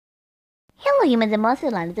Hello humans and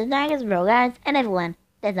monsters, the darkest bro guys, and everyone.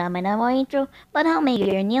 That's not my normal intro, but how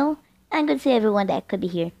many you're new? I'm going to say everyone that could be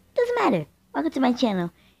here. Doesn't matter. Welcome to my channel.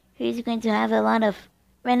 Here's going to have a lot of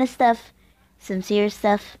random stuff, some serious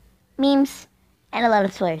stuff, memes, and a lot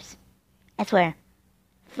of swears. I swear.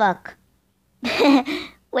 Fuck.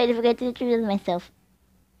 Wait, I forgot to introduce myself.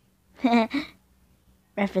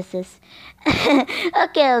 References.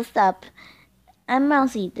 Okay, I'll stop. I'm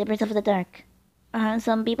Mousy, the Prince of the Dark.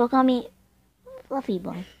 Some people call me Fluffy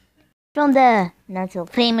Boy. From the not so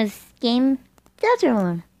famous game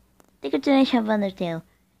Deltarune, the continuation of Undertale.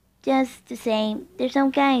 Just to say, there's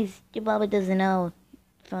some guys you probably doesn't know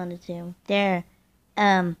from the two. They're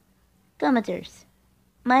commenters.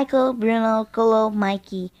 Michael, Bruno, Colo,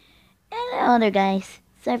 Mikey, and other guys.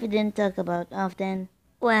 Sorry if I didn't talk about often.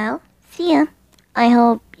 Well, see ya. I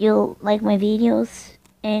hope you'll like my videos.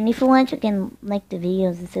 And if you want, you can like the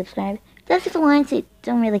videos and subscribe. Just if you want, I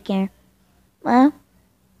don't really care. Well,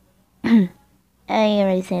 I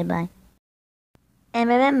already said bye. And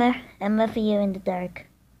remember, I'm left for you in the dark.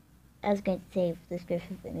 I was going to save the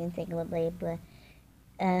description for the encyclopedia, but